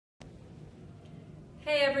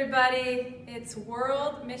Hey everybody, it's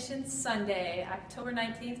World Mission Sunday, October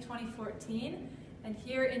 19th, 2014, and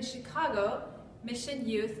here in Chicago, Mission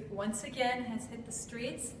Youth once again has hit the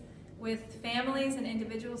streets with families and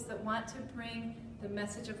individuals that want to bring the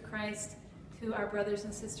message of Christ to our brothers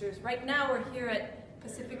and sisters. Right now we're here at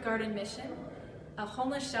Pacific Garden Mission, a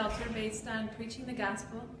homeless shelter based on preaching the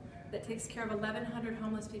gospel that takes care of 1,100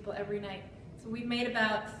 homeless people every night. So we've made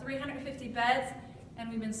about 350 beds, and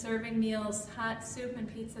we've been serving meals, hot soup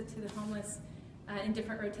and pizza to the homeless in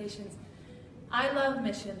different rotations. I love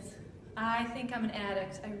missions. I think I'm an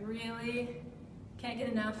addict. I really can't get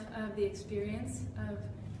enough of the experience of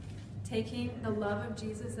taking the love of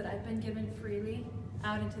Jesus that I've been given freely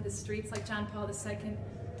out into the streets, like John Paul II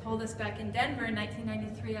told us back in Denver in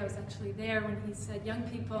 1993. I was actually there when he said, young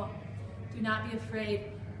people, do not be afraid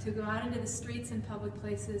to go out into the streets and public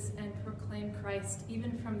places and proclaim Christ,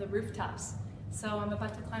 even from the rooftops. So I'm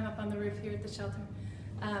about to climb up on the roof here at the shelter.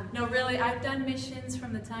 No, really, I've done missions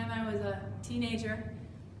from the time I was a teenager.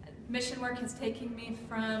 Mission work has taken me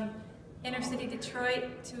from inner city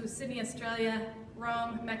Detroit to Sydney, Australia,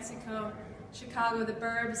 Rome, Mexico, Chicago, the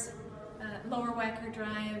Burbs, Lower Wacker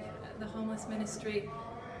Drive, the homeless ministry.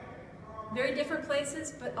 Very different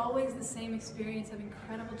places, but always the same experience of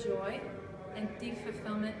incredible joy and deep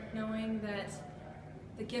fulfillment, knowing that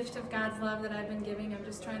the gift of God's love that I've been giving, I'm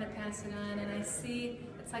just trying to pass it on, and I see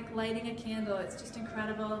it's like lighting a candle. It's just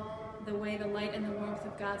incredible the way the light and the warmth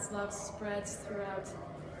of God's love spreads throughout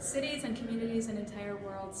cities and communities and entire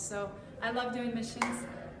worlds. So I love doing missions.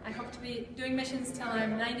 I hope to be doing missions till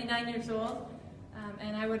I'm 99 years old,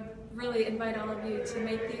 and I would really invite all of you to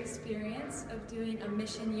make the experience of doing a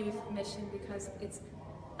Mission Youth mission, because it's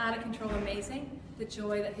out of control amazing, the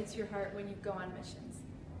joy that hits your heart when you go on missions.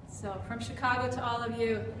 So from Chicago to all of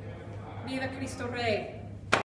you, Viva Cristo Rey!